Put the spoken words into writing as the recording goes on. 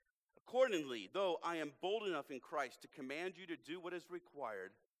Accordingly, though I am bold enough in Christ to command you to do what is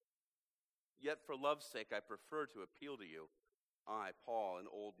required, yet for love's sake I prefer to appeal to you. I, Paul, an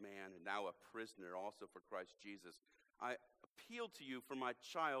old man, and now a prisoner also for Christ Jesus, I appeal to you for my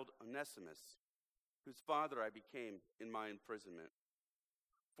child Onesimus, whose father I became in my imprisonment.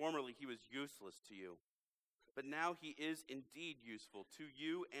 Formerly he was useless to you, but now he is indeed useful to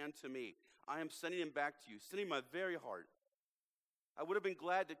you and to me. I am sending him back to you, sending my very heart. I would have been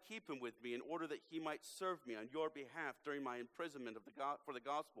glad to keep him with me in order that he might serve me on your behalf during my imprisonment for the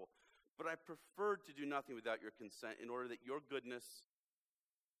gospel. But I preferred to do nothing without your consent in order that your goodness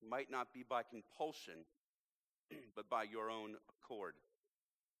might not be by compulsion, but by your own accord.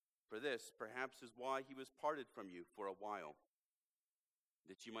 For this, perhaps, is why he was parted from you for a while,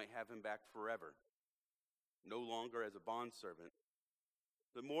 that you might have him back forever, no longer as a bondservant,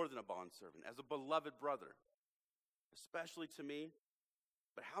 but more than a bondservant, as a beloved brother, especially to me,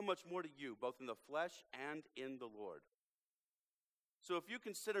 but how much more to you, both in the flesh and in the Lord. So if you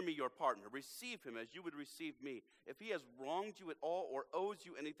consider me your partner, receive him as you would receive me. If he has wronged you at all or owes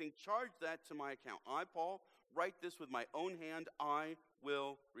you anything, charge that to my account. I, Paul, write this with my own hand. I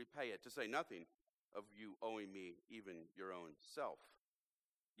will repay it, to say nothing of you owing me even your own self.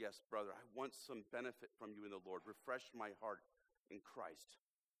 Yes, brother, I want some benefit from you in the Lord. Refresh my heart in Christ.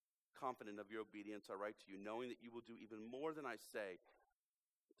 Confident of your obedience, I write to you, knowing that you will do even more than I say.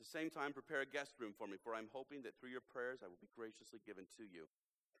 At the same time, prepare a guest room for me, for I am hoping that through your prayers I will be graciously given to you.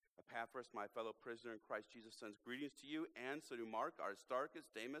 Epaphras, my fellow prisoner in Christ Jesus, sends greetings to you, and so do Mark, Aristarchus,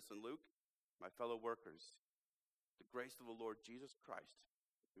 Demas, and Luke, my fellow workers. The grace of the Lord Jesus Christ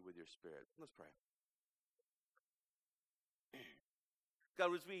be with your spirit. Let's pray. God,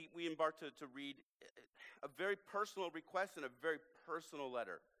 as we embark to read a very personal request and a very personal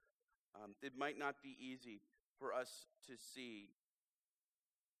letter, it might not be easy for us to see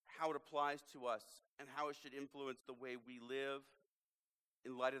how it applies to us and how it should influence the way we live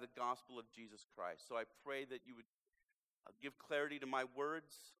in light of the gospel of Jesus Christ. So I pray that you would give clarity to my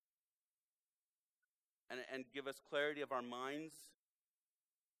words and give us clarity of our minds,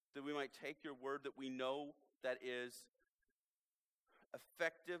 that we might take your word that we know that is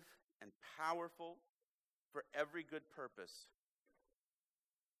effective and powerful for every good purpose,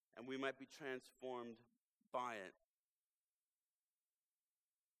 and we might be transformed by it.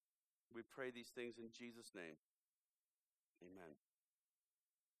 We pray these things in Jesus' name. Amen.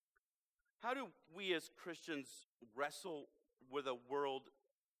 How do we as Christians wrestle with a world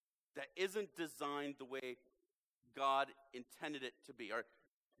that isn't designed the way God intended it to be? Or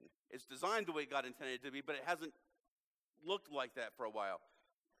it's designed the way God intended it to be, but it hasn't looked like that for a while.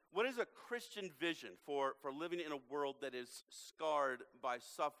 What is a Christian vision for living in a world that is scarred by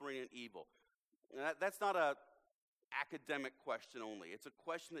suffering and evil? That's not an academic question only. It's a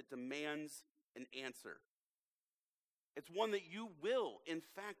question that demands an answer. It's one that you will, in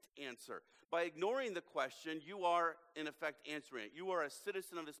fact, answer. By ignoring the question, you are, in effect, answering it. You are a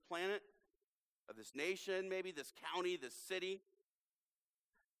citizen of this planet, of this nation, maybe this county, this city,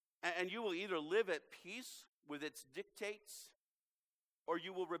 and you will either live at peace with its dictates, or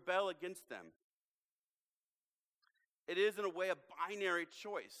you will rebel against them. It is, in a way, a binary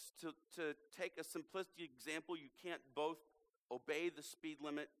choice. To take a simplistic example, you can't both obey the speed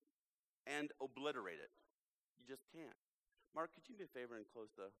limit and obliterate it. You just can't. Mark, could you do me a favor and close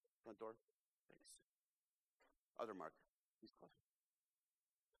the front door? Thanks. Other Mark, he's close.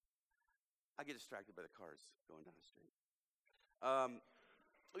 I get distracted by the cars going down the street.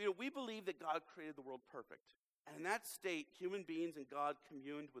 We believe that God created the world perfect. And in that state, human beings and God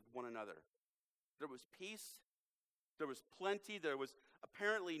communed with one another. There was peace. There was plenty. There was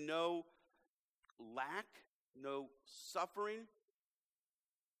apparently no lack, no suffering.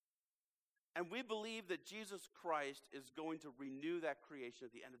 And we believe that Jesus Christ is going to renew that creation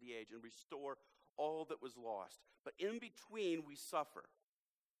at the end of the age and restore all that was lost. But in between, we suffer.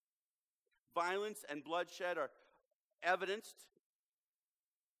 Violence and bloodshed are evidenced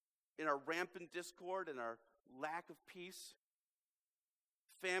in our rampant discord and our lack of peace.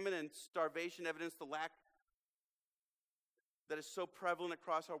 Famine and starvation evidence the lack that is so prevalent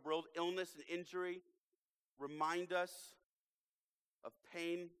across our world. Illness and injury remind us of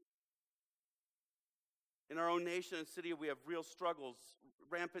pain. In our own nation and city, we have real struggles.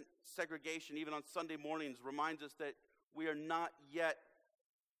 Rampant segregation, even on Sunday mornings, reminds us that we are not yet,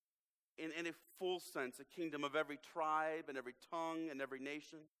 in any full sense, a kingdom of every tribe and every tongue and every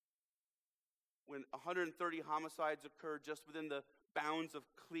nation. When 130 homicides occurred just within the bounds of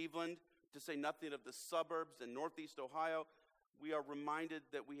Cleveland, to say nothing of the suburbs and Northeast Ohio, we are reminded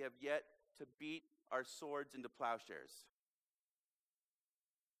that we have yet to beat our swords into plowshares.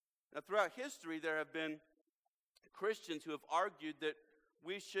 Now, throughout history, there have been Christians who have argued that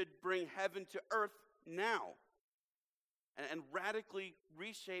we should bring heaven to earth now and radically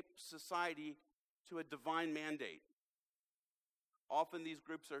reshape society to a divine mandate. Often these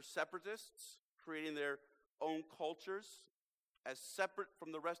groups are separatists, creating their own cultures as separate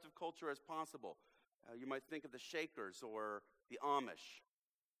from the rest of culture as possible. You might think of the Shakers or the Amish.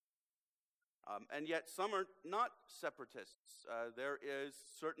 And yet some are not separatists. There is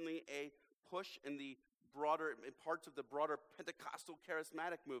certainly a push in parts of the broader Pentecostal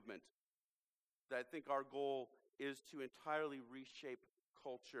charismatic movement that I think our goal is to entirely reshape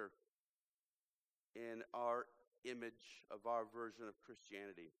culture in our image of our version of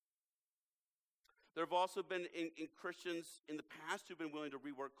Christianity. There have also been in Christians in the past who've been willing to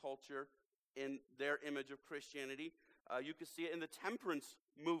rework culture in their image of Christianity. You can see it in the temperance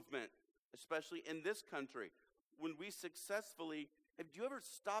movement, especially in this country. When we successfully, do you ever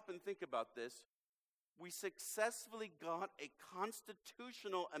stop and think about this? We successfully got a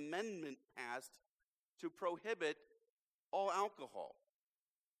constitutional amendment passed to prohibit all alcohol,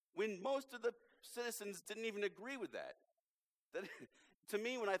 when most of the citizens didn't even agree with that. That, to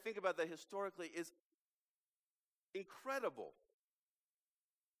me, when I think about that historically, is incredible.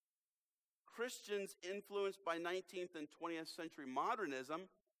 Christians influenced by 19th and 20th century modernism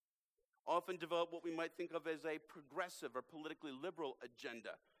often develop what we might think of as a progressive or politically liberal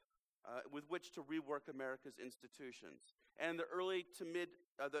agenda with which to rework America's institutions. And the early to mid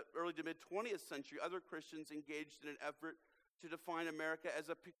 20th century, other Christians engaged in an effort to define America as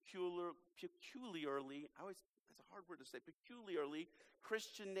a peculiarly, that's a hard word to say, peculiarly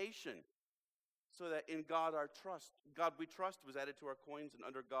Christian nation, so that in God we trust was added to our coins, and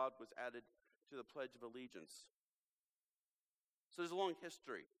under God was added to the Pledge of Allegiance. So there's a long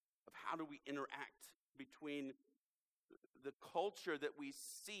history of how do we interact between the culture that we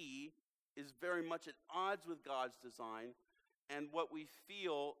see is very much at odds with God's design and what we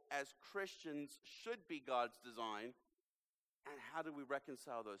feel as Christians should be God's design, and how do we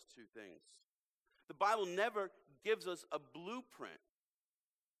reconcile those two things? The Bible never gives us a blueprint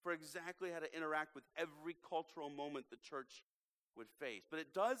for exactly how to interact with every cultural moment the church would face. But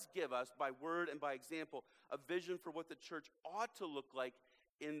it does give us, by word and by example, a vision for what the church ought to look like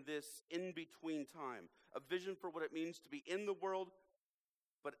in this in-between time. A vision for what it means to be in the world,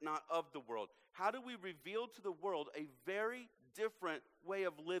 but not of the world. How do we reveal to the world a very different way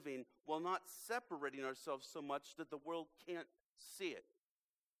of living while not separating ourselves so much that the world can't see it?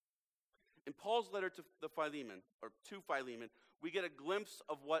 In Paul's letter to Philemon, we get a glimpse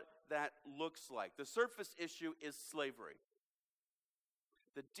of what that looks like. The surface issue is slavery.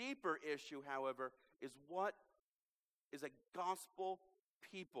 The deeper issue, however, is what is a gospel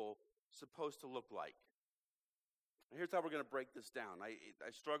people supposed to look like. And here's how we're going to break this down.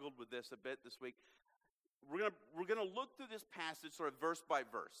 I struggled with this a bit this week. We're going to look through this passage sort of verse by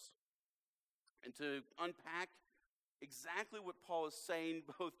verse and to unpack exactly what Paul is saying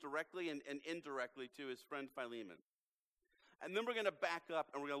both directly and indirectly to his friend Philemon. And then we're going to back up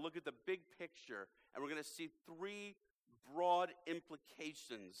and we're going to look at the big picture, and we're going to see three broad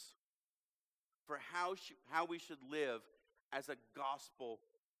implications for how we should live as a gospel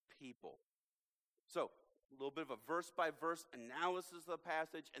people. So, a little bit of a verse-by-verse analysis of the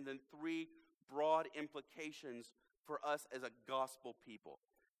passage, and then three broad implications for us as a gospel people.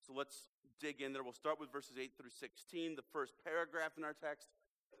 So let's dig in there. We'll start with verses 8 through 16, the first paragraph in our text.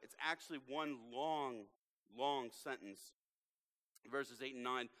 It's actually one long sentence. Verses 8 and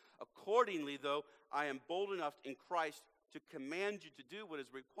 9. Accordingly, though, I am bold enough in Christ to command you to do what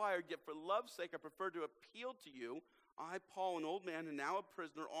is required, yet for love's sake I prefer to appeal to you. I, Paul, an old man and now a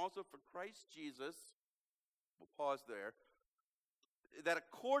prisoner, also for Christ Jesus. We'll pause there. That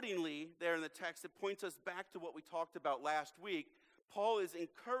accordingly, there in the text, it points us back to what we talked about last week. Paul is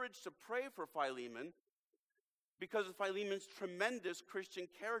encouraged to pray for Philemon because of Philemon's tremendous Christian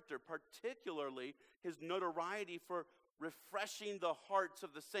character, particularly his notoriety for refreshing the hearts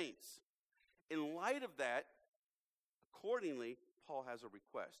of the saints. In light of that, accordingly, Paul has a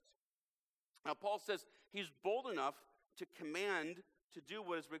request. Now, Paul says he's bold enough to command to do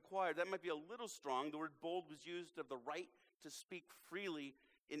what is required. That might be a little strong. The word bold was used of the right to speak freely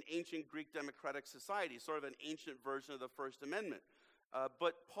in ancient Greek democratic society, sort of an ancient version of the First Amendment.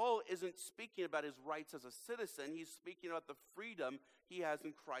 But Paul isn't speaking about his rights as a citizen. He's speaking about the freedom he has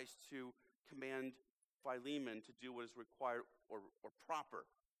in Christ to command Philemon to do what is required or proper,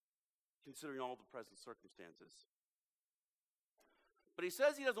 considering all the present circumstances. But he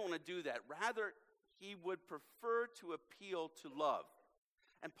says he doesn't want to do that. Rather, he would prefer to appeal to love.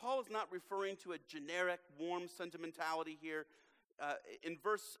 And Paul is not referring to a generic, warm sentimentality here. In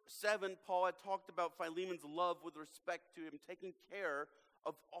verse 7, Paul had talked about Philemon's love with respect to him taking care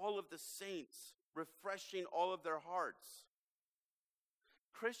of all of the saints, refreshing all of their hearts.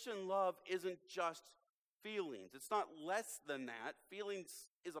 Christian love isn't just feelings. It's not less than that. Feelings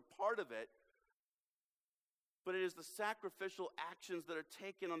is a part of it, but it is the sacrificial actions that are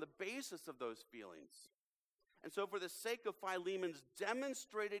taken on the basis of those feelings. And so for the sake of Philemon's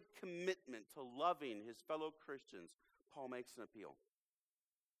demonstrated commitment to loving his fellow Christians, Paul makes an appeal.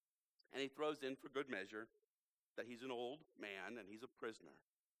 And he throws in for good measure that he's an old man and he's a prisoner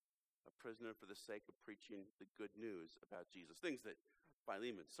for the sake of preaching the good news about Jesus. Things that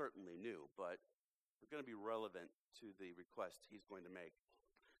Philemon certainly knew, but are going to be relevant to the request he's going to make.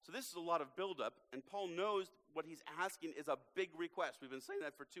 So this is a lot of buildup, and Paul knows what he's asking is a big request. We've been saying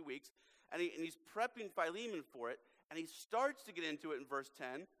that for 2 weeks, and he's prepping Philemon for it, and he starts to get into it in verse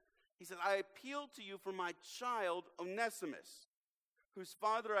 10. He says, I appeal to you for my child Onesimus, whose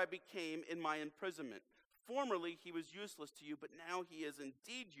father I became in my imprisonment. Formerly he was useless to you, but now he is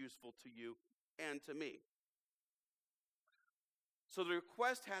indeed useful to you and to me. So the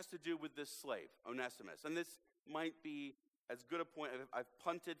request has to do with this slave, Onesimus, and this might be as good a point. I've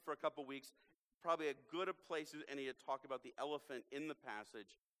punted for a couple weeks, probably a good a place as any to talk about the elephant in the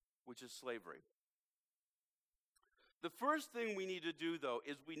passage, which is slavery. The first thing we need to do, though,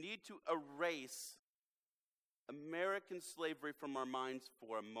 is we need to erase American slavery from our minds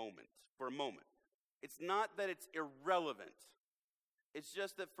for a moment. It's not that it's irrelevant. It's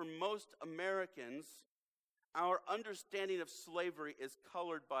just that for most Americans, our understanding of slavery is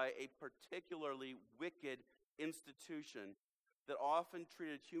colored by a particularly wicked institution that often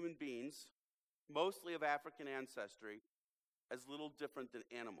treated human beings, mostly of African ancestry, as little different than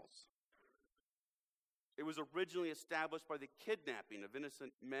animals. It was originally established by the kidnapping of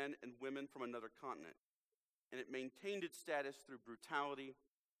innocent men and women from another continent, and it maintained its status through brutality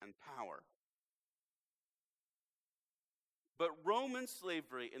and power. But Roman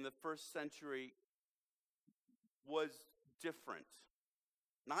slavery in the first century was different.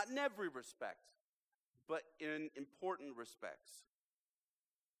 Not in every respect, but in important respects.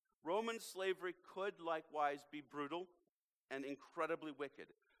 Roman slavery could likewise be brutal and incredibly wicked,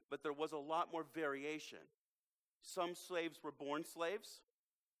 but there was a lot more variation. Some slaves were born slaves.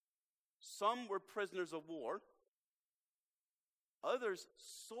 Some were prisoners of war. Others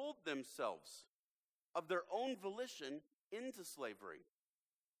sold themselves of their own volition into slavery.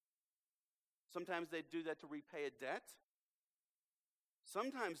 Sometimes they'd do that to repay a debt.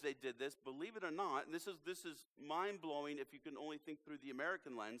 Sometimes they did this, believe it or not, and this is mind-blowing if you can only think through the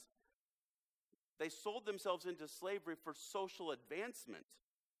American lens. They sold themselves into slavery for social advancement.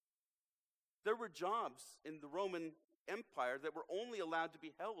 There were jobs in the Roman Empire that were only allowed to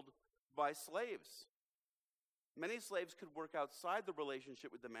be held by slaves. Many slaves could work outside the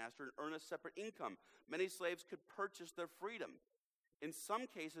relationship with the master and earn a separate income. Many slaves could purchase their freedom. In some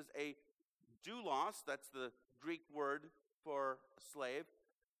cases, a doulos, that's the Greek word for slave,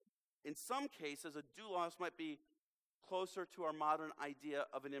 in some cases, a doulos might be closer to our modern idea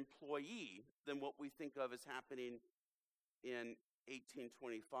of an employee than what we think of as happening in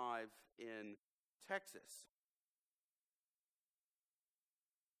 1825 in Texas.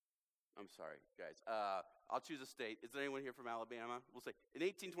 I'm sorry, guys. I'll choose a state. Is there anyone here from Alabama? We'll say in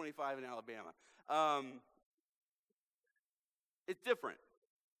 1825 in Alabama. It's different.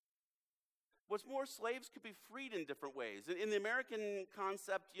 What's more, slaves could be freed in different ways. In the American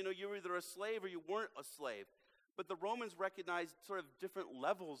concept, you were either a slave or you weren't a slave. But the Romans recognized sort of different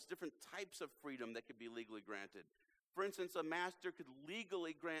levels, different types of freedom that could be legally granted. For instance, a master could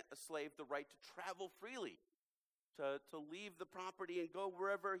legally grant a slave the right to travel freely, to leave the property and go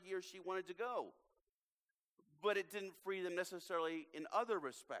wherever he or she wanted to go. But it didn't free them necessarily in other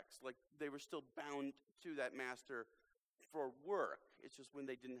respects, like they were still bound to that master for work. It's just when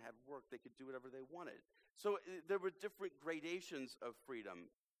they didn't have work, they could do whatever they wanted. So there were different gradations of freedom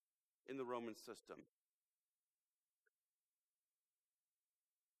in the Roman system.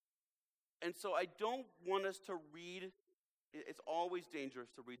 And so I don't want us to read, it's always dangerous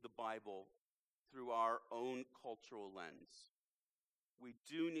to read the Bible through our own cultural lens. We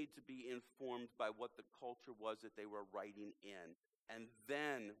do need to be informed by what the culture was that they were writing in. And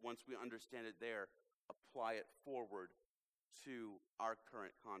then, once we understand it there, apply it forward to our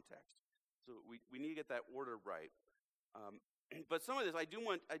current context. So we need to get that order right. But some of this I do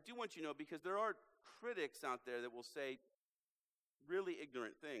want you to know, because there are critics out there that will say really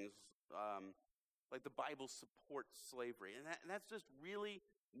ignorant things, like the Bible supports slavery, and that's just really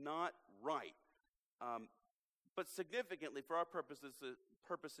not right. But significantly, for our purposes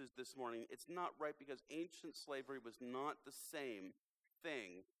purposes this morning, it's not right because ancient slavery was not the same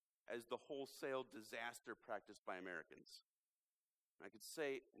thing as the wholesale disaster practiced by Americans. I could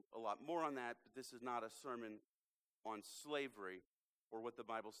say a lot more on that, but this is not a sermon on slavery or what the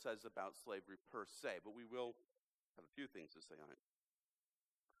Bible says about slavery per se, but we will have a few things to say on it.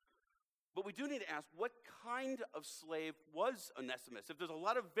 But we do need to ask, what kind of slave was Onesimus? If there's a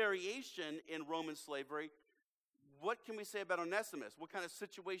lot of variation in Roman slavery, what can we say about Onesimus? What kind of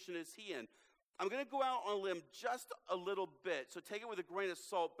situation is he in? I'm going to go out on a limb just a little bit, so take it with a grain of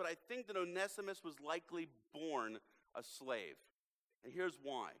salt, but I think that Onesimus was likely born a slave. And here's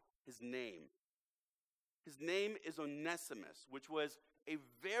why. His name. His name is Onesimus, which was a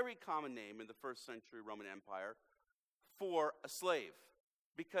very common name in the first century Roman Empire for a slave,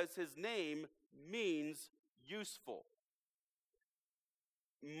 because his name means useful.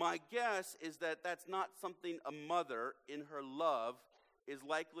 My guess is that that's not something a mother in her love is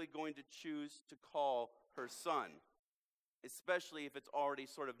likely going to choose to call her son, especially if it's already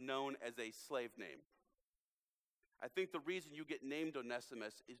sort of known as a slave name. I think the reason you get named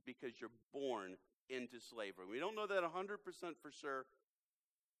Onesimus is because you're born into slavery. We don't know that 100% for sure,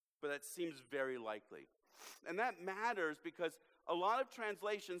 but that seems very likely. And that matters because a lot of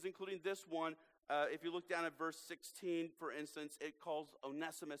translations, including this one, if you look down at verse 16, for instance, it calls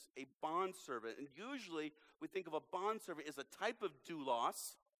Onesimus a bondservant. And usually we think of a bondservant as a type of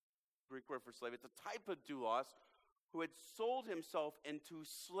doulos, Greek word for slave. It's a type of doulos who had sold himself into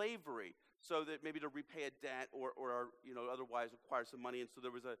slavery so that maybe to repay a debt or otherwise acquire some money. And so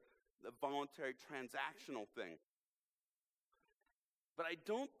there was a voluntary transactional thing. But I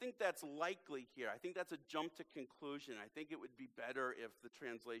don't think that's likely here. I think that's a jump to conclusion. I think it would be better if the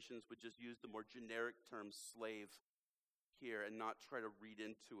translations would just use the more generic term slave here and not try to read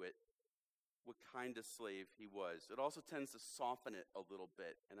into it what kind of slave he was. It also tends to soften it a little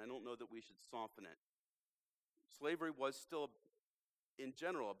bit, and I don't know that we should soften it. Slavery was still, in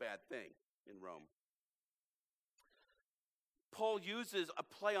general, a bad thing in Rome. Paul uses a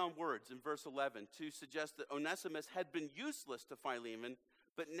play on words in verse 11 to suggest that Onesimus had been useless to Philemon,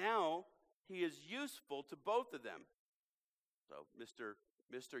 but now he is useful to both of them. So Mr.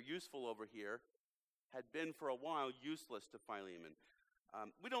 Useful over here had been for a while useless to Philemon.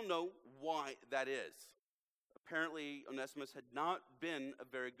 We don't know why that is. Apparently, Onesimus had not been a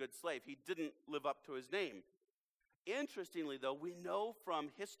very good slave. He didn't live up to his name. Interestingly, though, we know from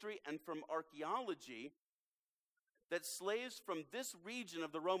history and from archaeology that slaves from this region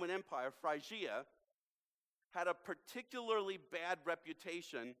of the Roman Empire, Phrygia, had a particularly bad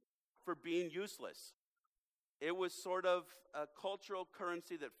reputation for being useless. It was sort of a cultural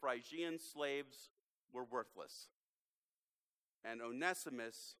currency that Phrygian slaves were worthless. And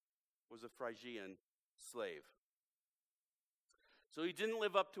Onesimus was a Phrygian slave. So he didn't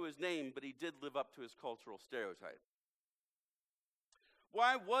live up to his name, but he did live up to his cultural stereotype.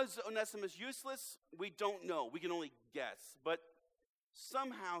 Why was Onesimus useless? We don't know. We can only guess. But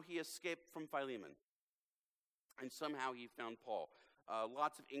somehow he escaped from Philemon. And somehow he found Paul.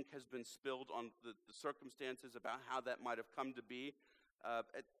 Lots of ink has been spilled on the circumstances about how that might have come to be.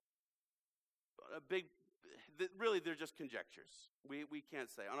 Really, they're just conjectures. We can't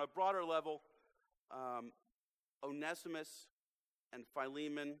say. On a broader level, Onesimus and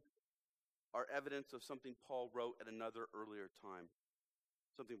Philemon are evidence of something Paul wrote at another earlier time.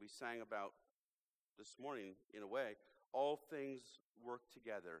 Something we sang about this morning, in a way. All things work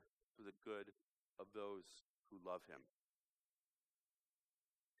together for the good of those who love him.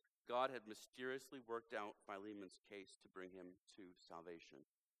 God had mysteriously worked out Philemon's case to bring him to salvation.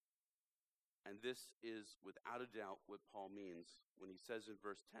 And this is, without a doubt, what Paul means when he says in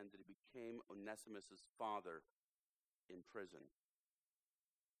verse 10 that he became Onesimus' father in prison.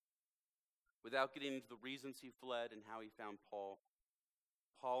 Without getting into the reasons he fled and how he found Paul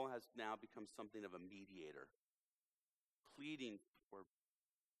has now become something of a mediator, pleading for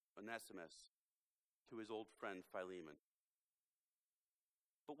Onesimus to his old friend Philemon.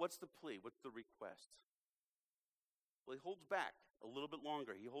 But what's the plea? What's the request? Well, he holds back a little bit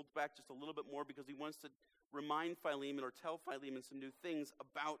longer. He holds back just a little bit more because he wants to remind Philemon or tell Philemon some new things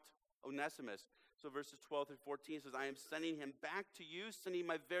about Onesimus. So verses 12 through 14 says, I am sending him back to you, sending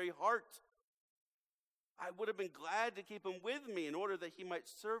my very heart. I would have been glad to keep him with me in order that he might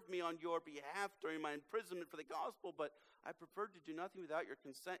serve me on your behalf during my imprisonment for the gospel, but I preferred to do nothing without your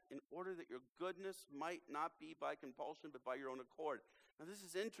consent in order that your goodness might not be by compulsion, but by your own accord. Now, this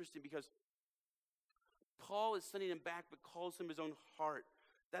is interesting because Paul is sending him back, but calls him his own heart.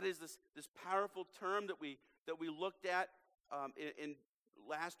 That is this powerful term that we looked at in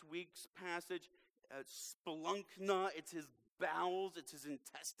last week's passage, spelunkna. It's his bowels, it's his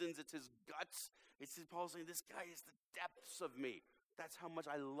intestines, it's his guts. Paul saying, this guy is the depths of me. That's how much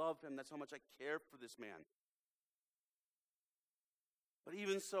I love him. That's how much I care for this man. But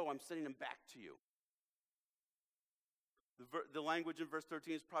even so, I'm sending him back to you. The language in verse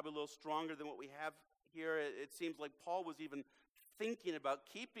 13 is probably a little stronger than what we have here. It seems like Paul was even thinking about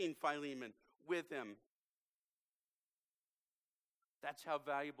keeping Philemon with him. That's how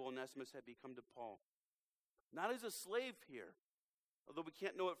valuable Onesimus had become to Paul. Not as a slave here, although we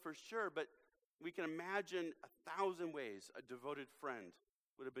can't know it for sure, but we can imagine 1,000 ways a devoted friend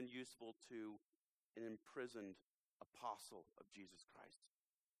would have been useful to an imprisoned apostle of Jesus Christ.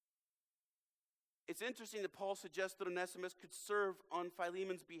 It's interesting that Paul suggests that Onesimus could serve on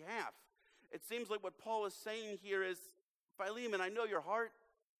Philemon's behalf. It seems like what Paul is saying here is, Philemon, I know your heart.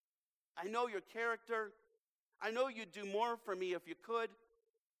 I know your character. I know you'd do more for me if you could.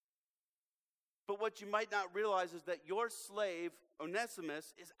 But what you might not realize is that your slave,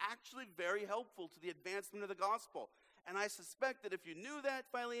 Onesimus, is actually very helpful to the advancement of the gospel. And I suspect that if you knew that,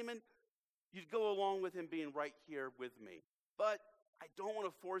 Philemon, you'd go along with him being right here with me. But I don't want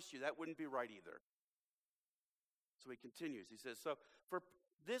to force you. That wouldn't be right either. So he continues. He says, so for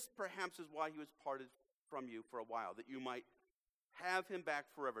this perhaps is why he was parted from you for a while, that you might have him back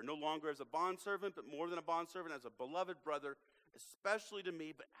forever, no longer as a bondservant, but more than a bondservant, as a beloved brother, especially to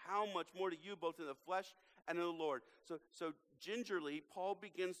me, but how much more to you, both in the flesh and in the Lord. So gingerly, Paul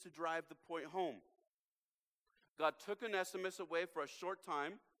begins to drive the point home. God took Onesimus away for a short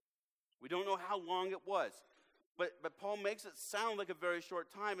time. We don't know how long it was. But Paul makes it sound like a very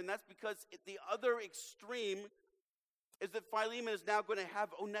short time, and that's because the other extreme is that Philemon is now going to have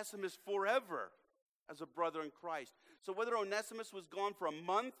Onesimus forever as a brother in Christ. So whether Onesimus was gone for a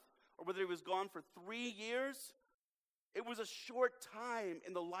month or whether he was gone for 3 years, it was a short time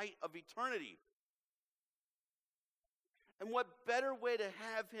in the light of eternity. And what better way to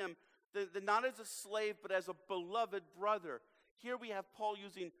have him than not as a slave, but as a beloved brother? Here we have Paul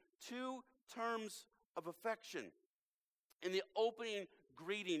using two terms of affection. In the opening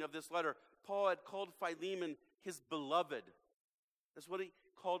greeting of this letter, Paul had called Philemon his beloved. That's what he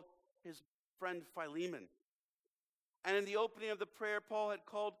called his friend Philemon. And in the opening of the prayer, Paul had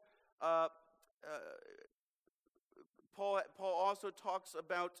called, Paul also talks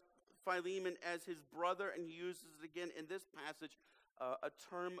about Philemon as his brother, and he uses it again in this passage, a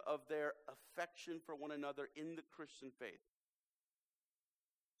term of their affection for one another in the Christian faith.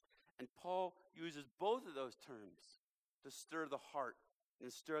 And Paul uses both of those terms to stir the heart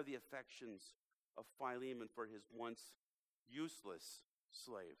and stir the affections of Philemon for his once useless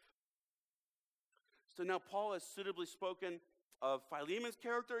slave. So now Paul has suitably spoken of Philemon's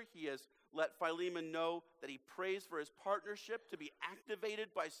character. He has let Philemon know that he prays for his partnership to be activated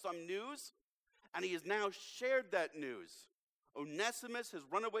by some news, and he has now shared that news. Onesimus, his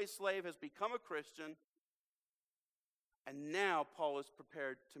runaway slave, has become a Christian, and now Paul is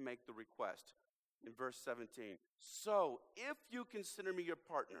prepared to make the request. In verse 17, so if you consider me your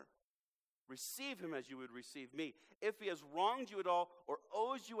partner, receive him as you would receive me. If he has wronged you at all or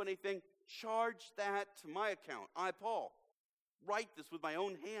owes you anything, charge that to my account. I, Paul, write this with my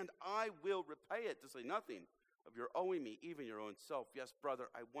own hand. I will repay it, to say nothing of your owing me, even your own self. Yes, brother,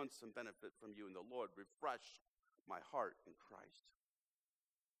 I want some benefit from you in the Lord. Refresh my heart in Christ.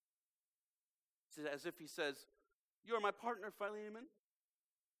 It's as if he says, you are my partner, Philemon.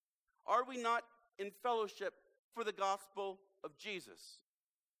 Are we not in fellowship for the gospel of Jesus?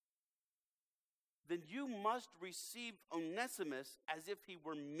 Then you must receive Onesimus as if he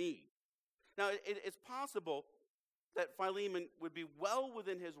were me. Now, it's possible that Philemon would be well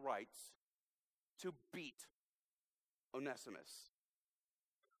within his rights to beat Onesimus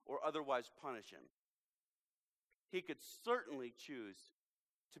or otherwise punish him. He could certainly choose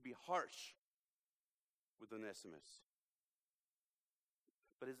to be harsh with Onesimus.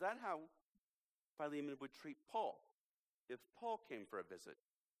 But is that how Philemon would treat Paul if Paul came for a visit?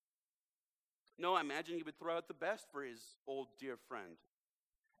 No, I imagine he would throw out the best for his old dear friend.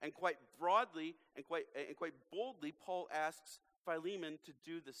 And quite broadly and quite boldly, Paul asks Philemon to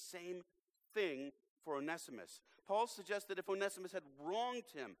do the same thing for Onesimus. Paul suggests that if Onesimus had wronged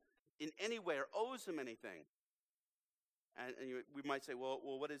him in any way or owes him anything, and we might say, well,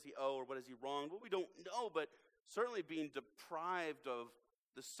 what does he owe or what has he wronged? Well, we don't know, but certainly being deprived of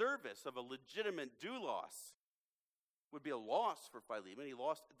the service of a legitimate doulos would be a loss for Philemon. He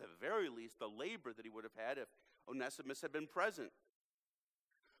lost, at the very least, the labor that he would have had if Onesimus had been present.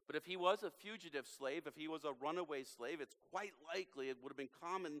 But if he was a fugitive slave, if he was a runaway slave, it's quite likely, it would have been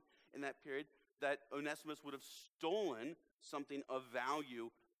common in that period, that Onesimus would have stolen something of value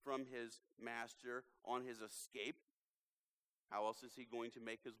from his master on his escape. How else is he going to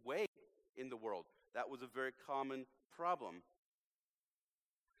make his way in the world? That was a very common problem.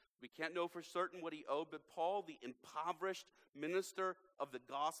 We can't know for certain what he owed, but Paul, the impoverished minister of the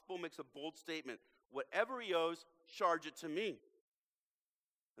gospel, makes a bold statement. Whatever he owes, charge it to me.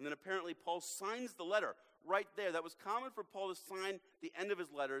 And then apparently Paul signs the letter right there. That was common for Paul to sign the end of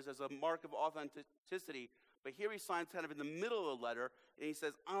his letters as a mark of authenticity. But here he signs kind of in the middle of the letter, and he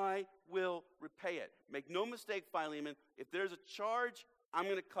says, I will repay it. Make no mistake, Philemon, if there's a charge, I'm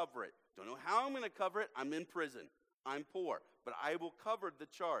going to cover it. Don't know how I'm going to cover it. I'm in prison. I'm poor. But I will cover the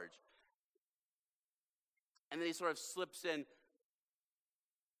charge. And then he sort of slips in,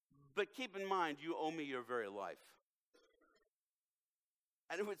 but keep in mind, you owe me your very life.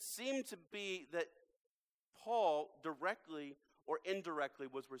 And it would seem to be that Paul, directly or indirectly,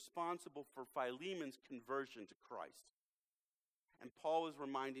 was responsible for Philemon's conversion to Christ. And Paul is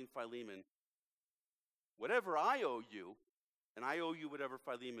reminding Philemon, whatever I owe you, and I owe you whatever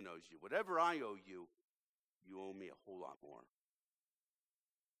Philemon owes you, whatever I owe you, you owe me a whole lot more.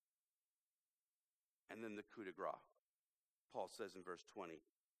 And then the coup de grace. Paul says in verse 20,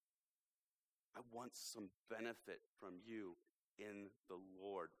 I want some benefit from you in the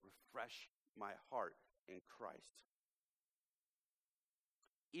Lord. Refresh my heart in Christ.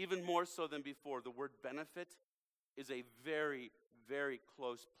 Even more so than before, the word benefit is a very, very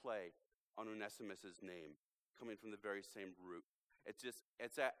close play on Onesimus' name, coming from the very same root.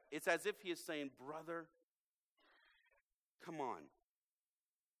 It's as if he is saying, brother, come on,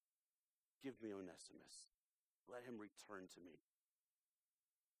 give me Onesimus. Let him return to me.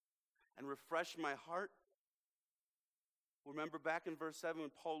 And refresh my heart. Remember back in verse 7 when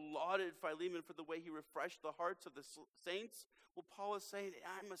Paul lauded Philemon for the way he refreshed the hearts of the saints? Well, Paul is saying,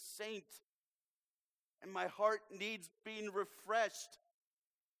 I'm a saint, and my heart needs being refreshed.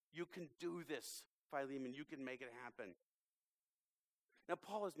 You can do this, Philemon. You can make it happen. Now,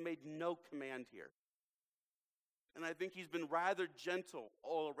 Paul has made no command here. And I think he's been rather gentle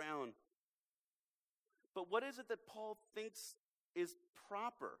all around. But what is it that Paul thinks is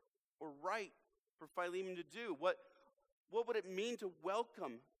proper or right for Philemon to do? What would it mean to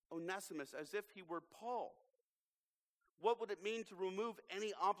welcome Onesimus as if he were Paul? What would it mean to remove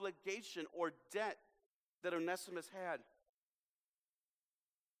any obligation or debt that Onesimus had?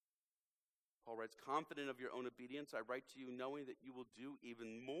 Paul writes, confident of your own obedience, I write to you knowing that you will do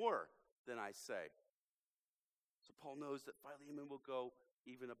even more than I say. So Paul knows that Philemon will go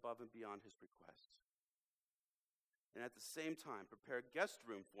even above and beyond his request. And at the same time, prepare a guest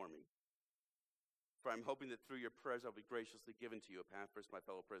room for me. For I'm hoping that through your prayers I'll be graciously given to you. Epaphras, my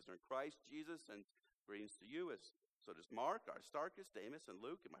fellow prisoner in Christ, Jesus, and greetings to you, as so does Mark, Aristarchus, Demas, and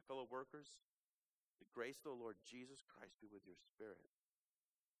Luke, and my fellow workers. The grace of the Lord Jesus Christ be with your spirit.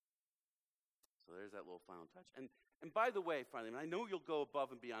 So there's that little final touch. And by the way, Philemon, I know you'll go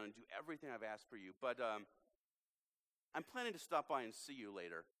above and beyond and do everything I've asked for you, but I'm planning to stop by and see you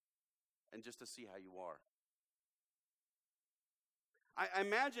later, and just to see how you are. I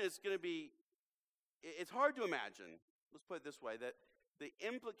imagine it's hard to imagine, let's put it this way, that the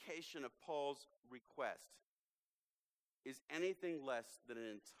implication of Paul's request is anything less than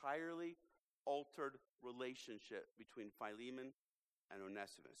an entirely altered relationship between Philemon and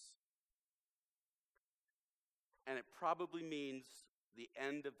Onesimus. And it probably means the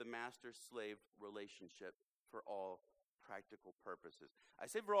end of the master-slave relationship for all practical purposes. I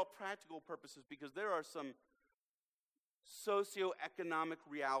say for all practical purposes because there are some socioeconomic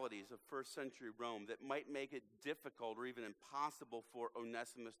realities of first century Rome that might make it difficult or even impossible for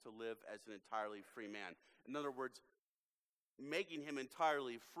Onesimus to live as an entirely free man. In other words, making him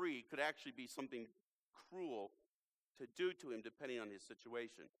entirely free could actually be something cruel to do to him depending on his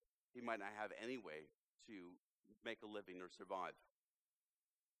situation. He might not have any way to make a living or survive.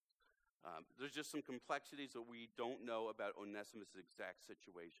 There's just some complexities that we don't know about Onesimus' exact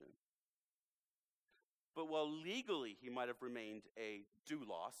situation. But while legally he might have remained a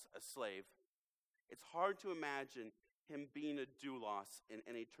doulos, a slave, it's hard to imagine him being a doulos in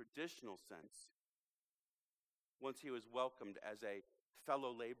any traditional sense once he was welcomed as a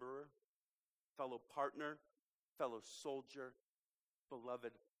fellow laborer, fellow partner, fellow soldier,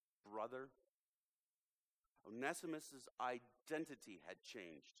 beloved brother. Onesimus' identity had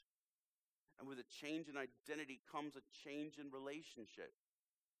changed. And with a change in identity comes a change in relationship.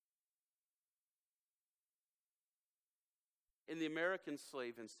 In the American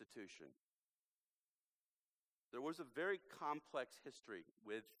slave institution, there was a very complex history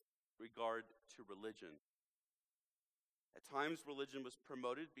with regard to religion. At times, religion was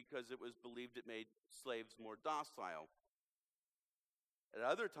promoted because it was believed it made slaves more docile. At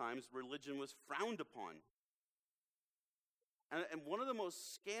other times, religion was frowned upon. And one of the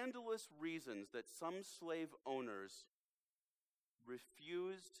most scandalous reasons that some slave owners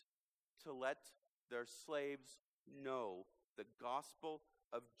refused to let their slaves know the gospel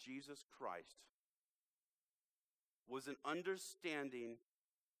of Jesus Christ was an understanding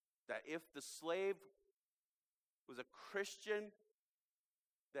that if the slave was a Christian,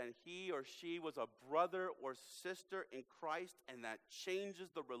 then he or she was a brother or sister in Christ, and that changes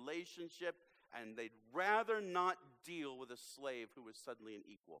the relationship, and they'd rather not deal with a slave who was suddenly an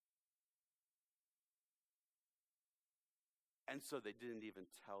equal. And so they didn't even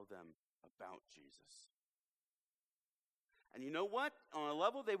tell them about Jesus. And you know what? On a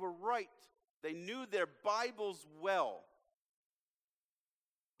level, they were right. They knew their Bibles well,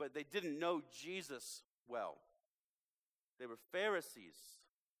 but they didn't know Jesus well. They were Pharisees,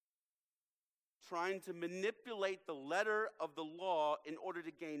 trying to manipulate the letter of the law in order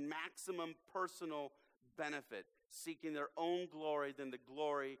to gain maximum personal benefit, seeking their own glory than the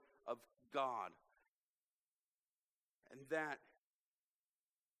glory of God. And that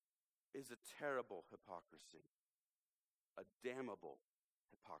is a terrible hypocrisy, a damnable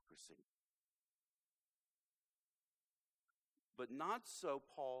hypocrisy. But not so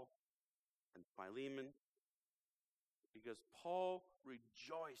Paul and Philemon, because Paul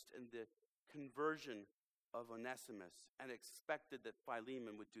rejoiced in the conversion of Onesimus and expected that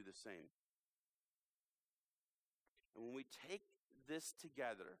Philemon would do the same. And when we take this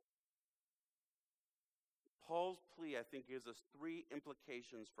together, Paul's plea, I think, gives us three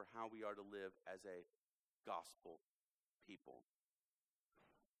implications for how we are to live as a gospel people.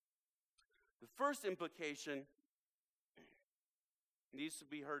 The first implication needs to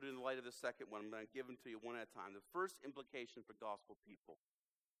be heard in light of the second one. I'm going to give them to you one at a time. The first implication for gospel people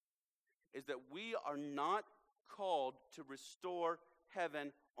is that we are not called to restore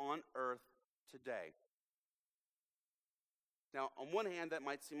heaven on earth today. Now, on one hand, that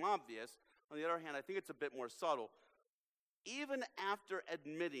might seem obvious. On the other hand, I think it's a bit more subtle. Even after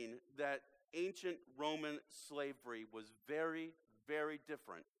admitting that ancient Roman slavery was very, very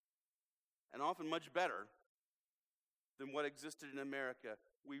different, and often much better than what existed in America,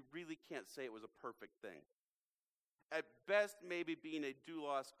 we really can't say it was a perfect thing. At best, maybe being a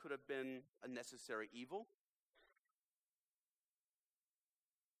doulos could have been a necessary evil.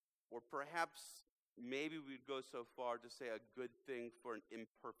 Or perhaps maybe we'd go so far to say a good thing for an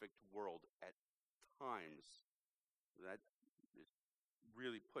imperfect world at times. That is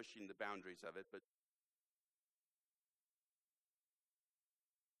really pushing the boundaries of it, but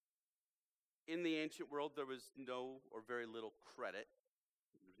in the ancient world, there was no or very little credit.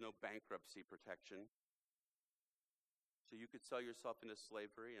 There was no bankruptcy protection. So you could sell yourself into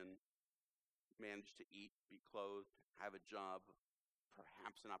slavery and manage to eat, be clothed, have a job,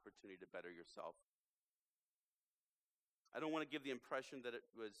 perhaps an opportunity to better yourself. I don't want to give the impression that it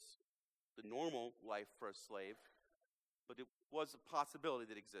was the normal life for a slave, but it was a possibility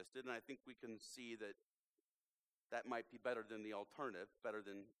that existed, and I think we can see that that might be better than the alternative, better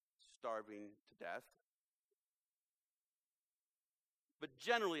than starving to death. But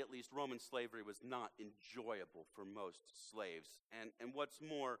generally, at least, Roman slavery was not enjoyable for most slaves. And what's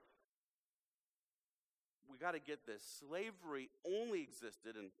more, we got to get this. Slavery only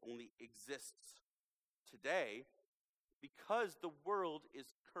existed and only exists today because the world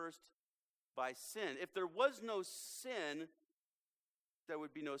is cursed by sin. If there was no sin, there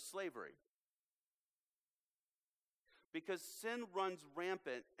would be no slavery. Because sin runs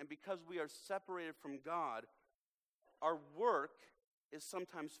rampant, and because we are separated from God, our work is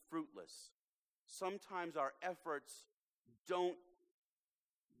sometimes fruitless. Sometimes our efforts don't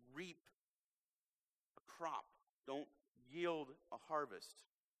reap a crop, don't yield a harvest.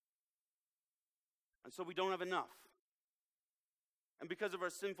 And so we don't have enough. And because of our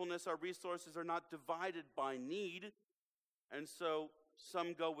sinfulness, our resources are not divided by need. And so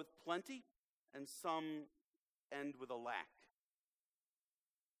some go with plenty, and some end with a lack.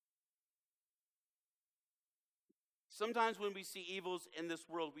 Sometimes when we see evils in this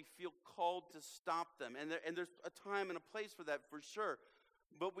world, we feel called to stop them. And there's a time and a place for that, for sure.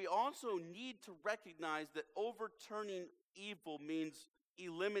 But we also need to recognize that overturning evil means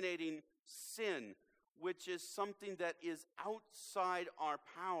eliminating sin, which is something that is outside our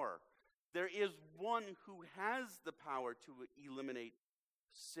power. There is one who has the power to eliminate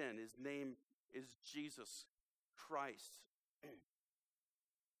sin. His name is Jesus Christ.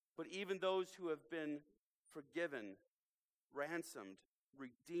 But even those who have been forgiven, ransomed,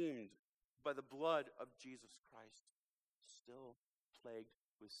 redeemed by the blood of Jesus Christ, still plagued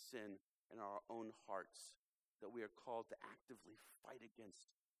with sin in our own hearts that we are called to actively fight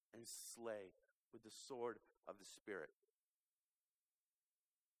against and slay with the sword of the Spirit.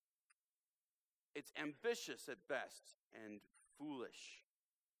 It's ambitious at best and foolish,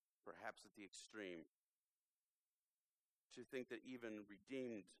 perhaps at the extreme, to think that even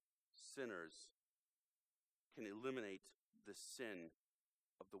redeemed sinners can eliminate the sin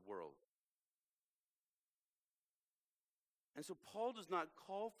of the world. And so Paul does not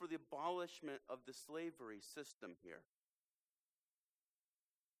call for the abolishment of the slavery system here.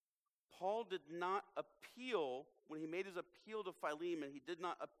 Paul did not appeal, when he made his appeal to Philemon, he did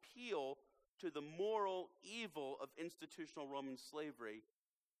not appeal to the moral evil of institutional Roman slavery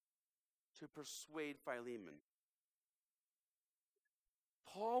to persuade Philemon.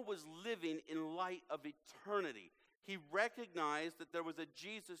 Paul was living in light of eternity. He recognized that there was a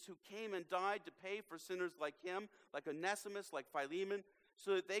Jesus who came and died to pay for sinners like him, like Onesimus, like Philemon,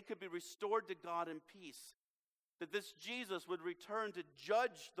 so that they could be restored to God in peace. That this Jesus would return to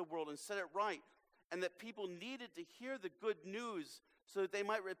judge the world and set it right, and that people needed to hear the good news so that they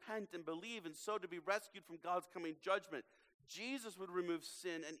might repent and believe, and so to be rescued from God's coming judgment. Jesus would remove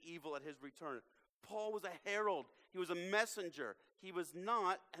sin and evil at his return. Paul was a herald. He was a messenger. He was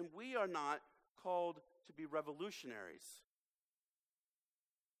not, and we are not, called to be revolutionaries.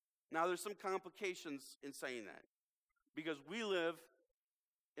 Now, there's some complications in saying that, because we live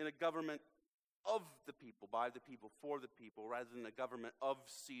in a government of the people, by the people, for the people, rather than a government of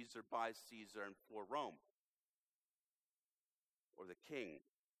Caesar, by Caesar, and for Rome, or the king,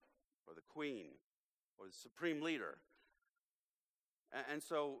 or the queen, or the supreme leader. And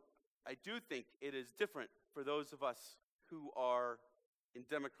so I do think it is different for those of us who are in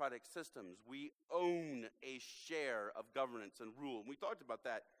democratic systems. We own a share of governance and rule. And we talked about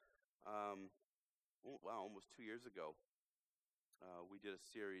that, almost 2 years ago. We did a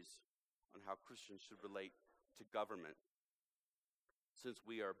series on how Christians should relate to government, since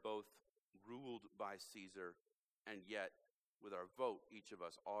we are both ruled by Caesar, and yet, with our vote, each of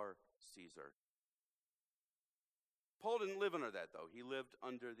us are Caesar. Paul didn't live under that, though. He lived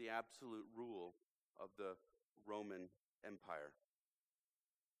under the absolute rule of the Roman Empire.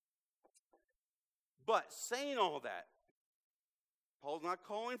 But saying all that, Paul's not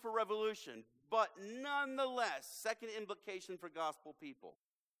calling for revolution, but nonetheless, second implication for gospel people.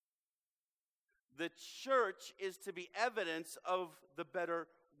 The church is to be evidence of the better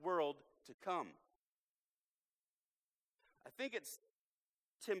world to come. I think it's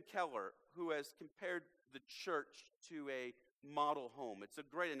Tim Keller who has compared the church to a model home. It's a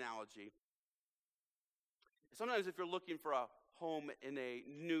great analogy. Sometimes if you're looking for a home in a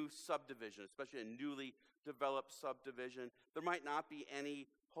new subdivision, especially a newly developed subdivision, there might not be any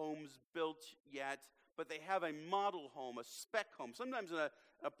homes built yet, but they have a model home, a spec home. Sometimes an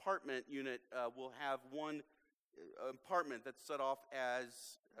apartment unit will have one apartment that's set off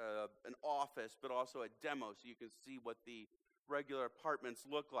as an office, but also a demo, so you can see what the regular apartments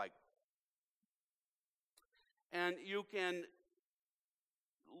look like. And you can't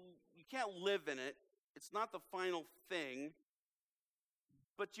live in it. It's not the final thing,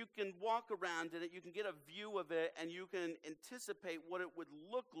 but you can walk around in it, you can get a view of it, and you can anticipate what it would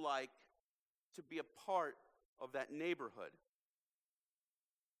look like to be a part of that neighborhood.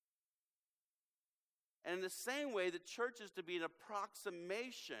 And in the same way, the church is to be an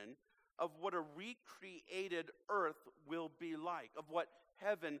approximation of what a recreated earth will be like, of what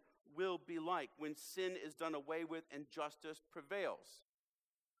heaven will be like when sin is done away with and justice prevails.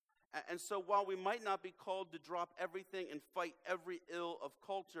 And so while we might not be called to drop everything and fight every ill of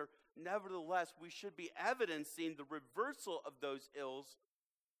culture, nevertheless, we should be evidencing the reversal of those ills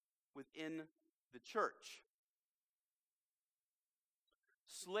within the church.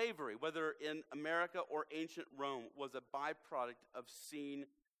 Slavery, whether in America or ancient Rome, was a byproduct of seeing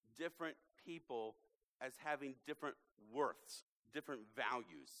different people as having different worths, different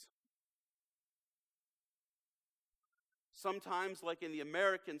values. Sometimes, like in the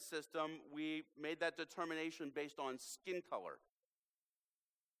American system, we made that determination based on skin color.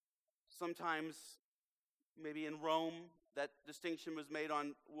 Sometimes, maybe in Rome, that distinction was made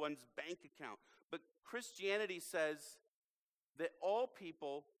on one's bank account. But Christianity says that all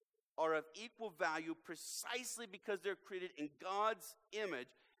people are of equal value precisely because they're created in God's image.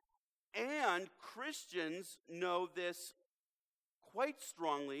 And Christians know this quite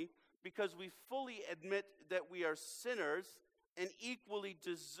strongly because we fully admit that we are sinners and equally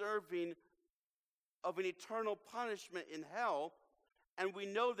deserving of an eternal punishment in hell. And we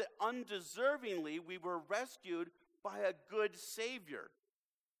know that undeservingly we were rescued by a good Savior.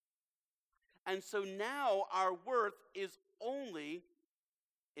 And so now our worth is only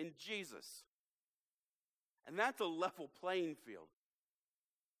in Jesus. And that's a level playing field.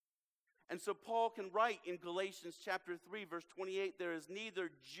 And so Paul can write in Galatians chapter 3, verse 28, there is neither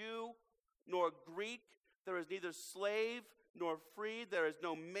Jew nor Greek. There is neither slave nor free. There is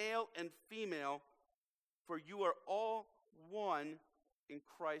no male and female, for you are all one in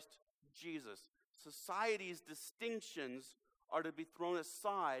Christ Jesus. Society's distinctions are to be thrown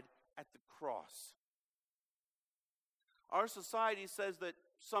aside at the cross. Our society says that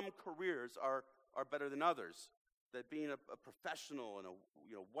some careers are better than others, that being a professional and a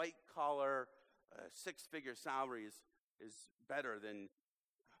white-collar, six-figure salary is better than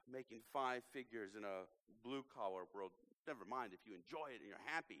making 5 figures in a blue-collar world. Never mind if you enjoy it and you're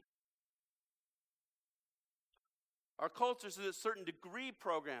happy. Our culture says that certain degree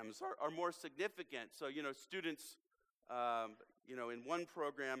programs are more significant. So, students, in one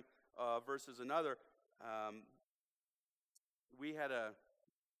program versus another. We had a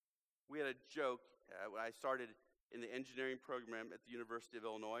joke. When I started in the engineering program at the University of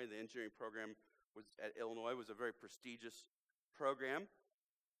Illinois. The engineering program at Illinois was a very prestigious program.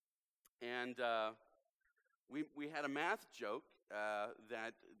 And we had a math joke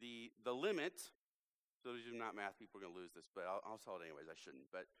that the limit, so those of you not math people are going to lose this, but I'll tell it anyways, I shouldn't.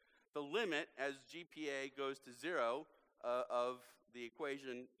 But the limit as GPA goes to 0 of the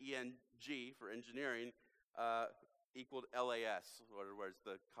equation ENG for engineering equaled LAS, or where's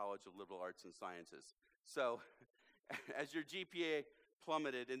the College of Liberal Arts and Sciences. So as your GPA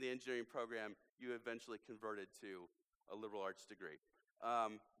plummeted in the engineering program, you eventually converted to a liberal arts degree.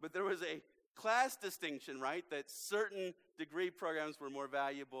 But there was a class distinction, right, that certain degree programs were more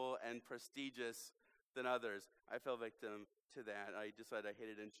valuable and prestigious than others. I fell victim to that. I decided I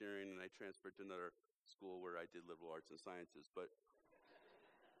hated engineering, and I transferred to another school where I did liberal arts and sciences. But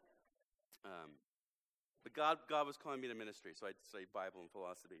God was calling me to ministry, so I'd study Bible and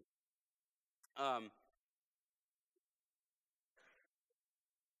philosophy.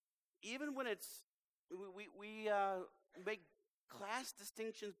 Even when we make class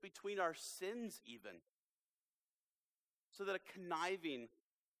distinctions between our sins even, so that a conniving,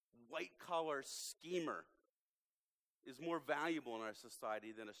 white-collar schemer is more valuable in our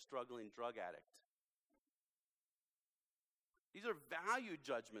society than a struggling drug addict. These are value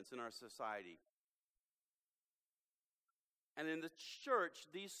judgments in our society. And in the church,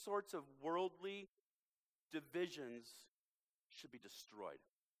 these sorts of worldly divisions should be destroyed.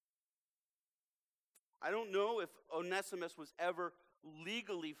 I don't know if Onesimus was ever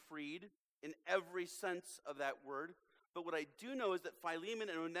legally freed in every sense of that word, but what I do know is that Philemon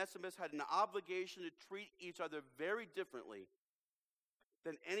and Onesimus had an obligation to treat each other very differently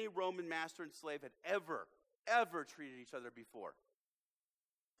than any Roman master and slave had ever treated each other before.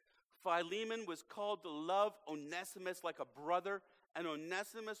 Philemon was called to love Onesimus like a brother, and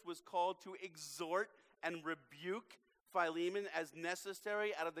Onesimus was called to exhort and rebuke Philemon as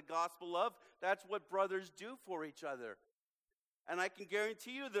necessary out of the gospel love. That's what brothers do for each other. And I can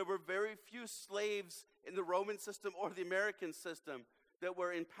guarantee you there were very few slaves in the Roman system or the American system that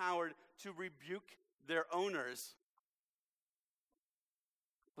were empowered to rebuke their owners.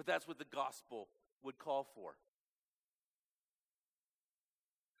 But that's what the gospel would call for.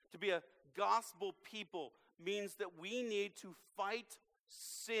 To be a gospel people means that we need to fight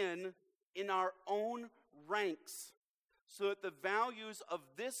sin in our own ranks so that the values of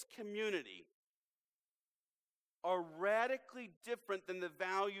this community are radically different than the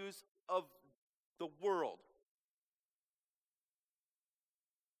values of the world.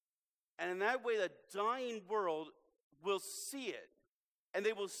 And in that way, the dying world will see it. And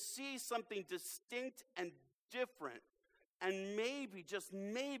they will see something distinct and different. And maybe, just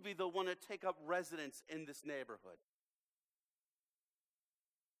maybe, they'll want to take up residence in this neighborhood.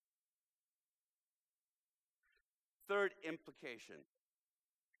 Third implication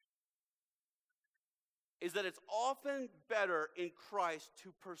is that it's often better in Christ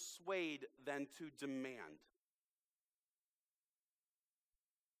to persuade than to demand.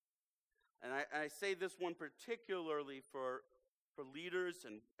 And I say this one particularly for leaders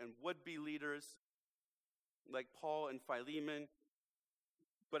and would-be leaders like Paul and Philemon,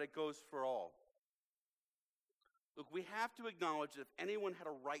 but it goes for all. Look, we have to acknowledge that if anyone had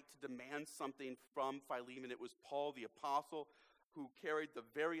a right to demand something from Philemon, it was Paul the apostle, who carried the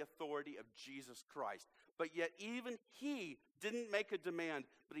very authority of Jesus Christ. But yet even he didn't make a demand,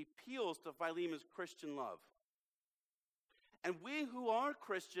 but he appeals to Philemon's Christian love. And we who are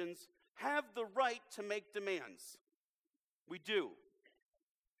Christians have the right to make demands. We do.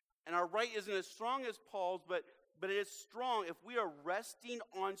 And our right isn't as strong as Paul's, but it is strong if we are resting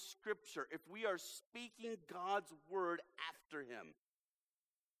on Scripture, if we are speaking God's word after him.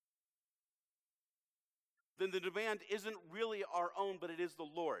 then the demand isn't really our own, but it is the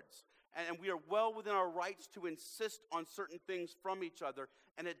Lord's. And we are well within our rights to insist on certain things from each other.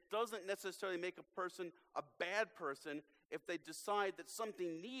 And it doesn't necessarily make a person a bad person if they decide that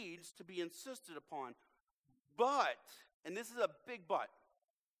something needs to be insisted upon. But, and this is a big but,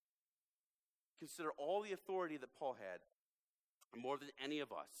 consider all the authority that Paul had, more than any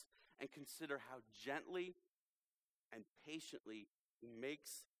of us, and consider how gently and patiently he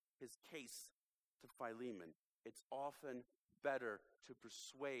makes his case to Philemon. It's often better to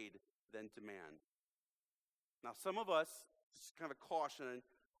persuade than demand. Now, some of us, just kind of caution,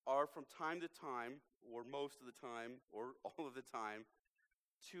 are from time to time, or most of the time, or all of the time,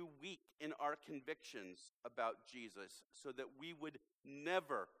 too weak in our convictions about Jesus so that we would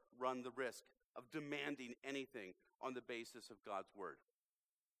never run the risk of demanding anything on the basis of God's word.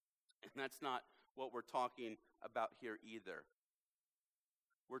 And that's not what we're talking about here either.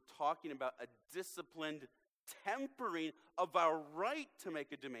 We're talking about a disciplined tempering of our right to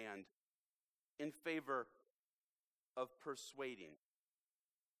make a demand in favor of persuading.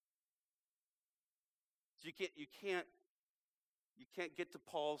 So you can't get to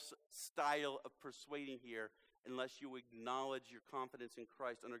Paul's style of persuading here unless you acknowledge your confidence in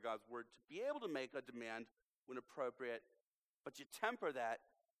Christ under God's word to be able to make a demand when appropriate, but you temper that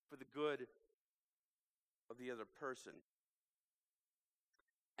for the good of the other person.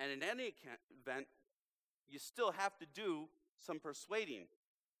 And in any event, you still have to do some persuading.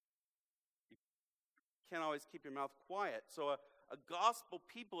 You can't always keep your mouth quiet. So a gospel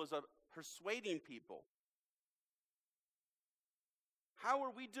people is a persuading people. How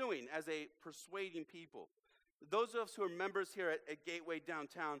are we doing as a persuading people? Those of us who are members here at Gateway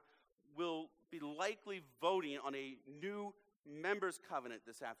Downtown will be likely voting on a new members covenant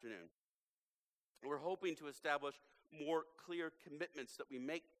this afternoon. We're hoping to establish more clear commitments that we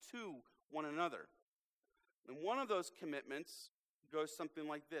make to one another. And one of those commitments goes something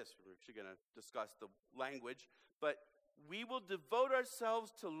like this. We're actually going to discuss the language, but we will devote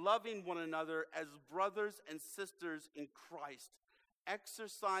ourselves to loving one another as brothers and sisters in Christ,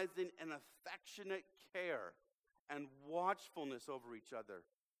 exercising an affectionate care and watchfulness over each other,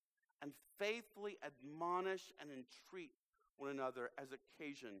 and faithfully admonish and entreat one another as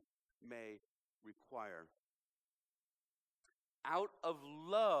occasion may require. Out of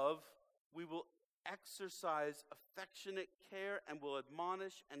love, we will exercise affectionate care and will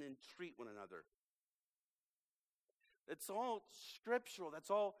admonish and entreat one another. It's all scriptural. That's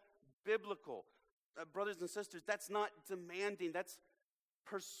all biblical. Brothers and sisters, that's not demanding. That's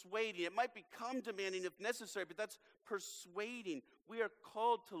persuading. It might become demanding if necessary, but that's persuading. We are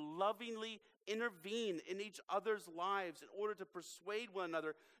called to lovingly intervene in each other's lives in order to persuade one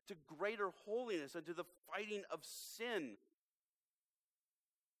another to greater holiness and to the fighting of sin,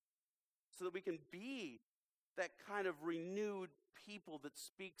 so that we can be that kind of renewed people that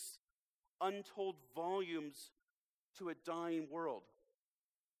speaks untold volumes to a dying world.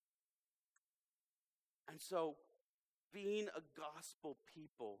 And so, being a gospel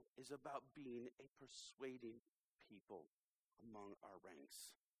people is about being a persuading people among our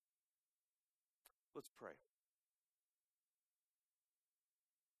ranks. Let's pray.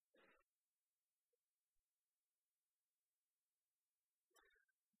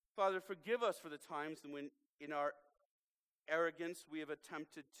 Father, forgive us for the times when in our arrogance we have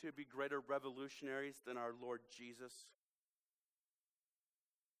attempted to be greater revolutionaries than our Lord Jesus.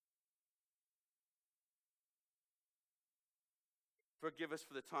 Forgive us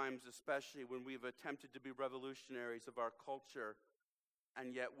for the times, especially when we've attempted to be revolutionaries of our culture,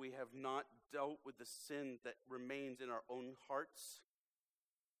 and yet we have not dealt with the sin that remains in our own hearts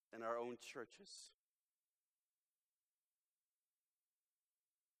and our own churches.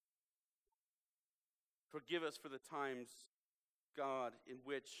 Forgive us for the times, God, in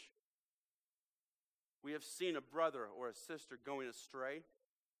which we have seen a brother or a sister going astray,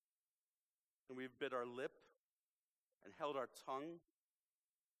 and we've bit our lip and held our tongue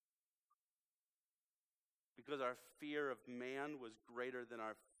because our fear of man was greater than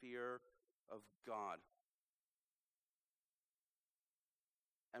our fear of God.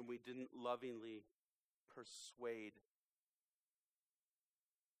 And we didn't lovingly persuade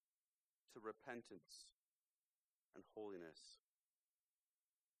to repentance and holiness.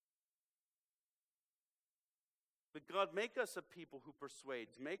 But God, make us a people who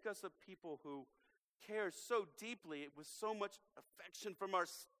persuades. Make us a people who care so deeply with so much affection from our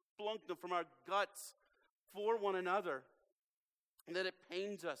splunkdom, from our guts, for one another, that it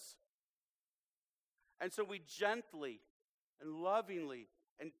pains us. And so we gently and lovingly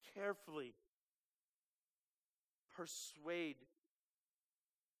and carefully persuade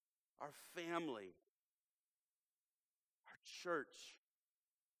our family church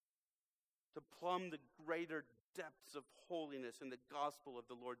to plumb the greater depths of holiness in the gospel of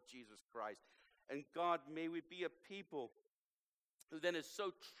the Lord Jesus Christ. And God, may we be a people who then is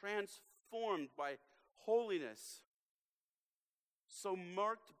so transformed by holiness, so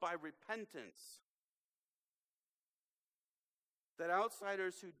marked by repentance, that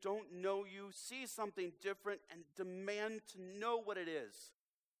outsiders who don't know you see something different and demand to know what it is.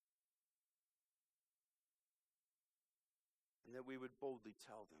 And that we would boldly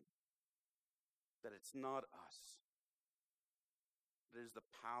tell them that it's not us. It is the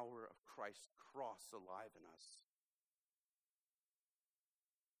power of Christ's cross alive in us.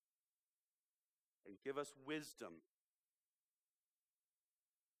 And give us wisdom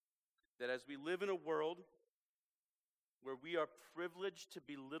that as we live in a world where we are privileged to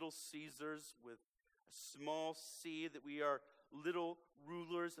be little Caesars with a small c, that we are little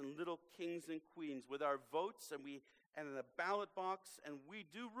rulers and little kings and queens with our votes and in the ballot box, and we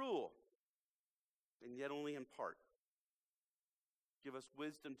do rule, and yet only in part. Give us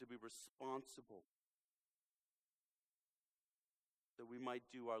wisdom to be responsible, that we might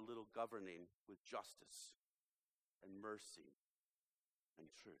do our little governing with justice and mercy and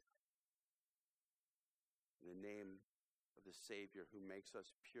truth. In the name of the Savior who makes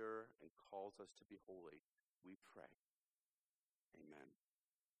us pure and calls us to be holy, we pray. Amen.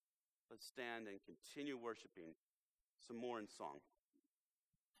 Let's stand and continue worshiping some more in song.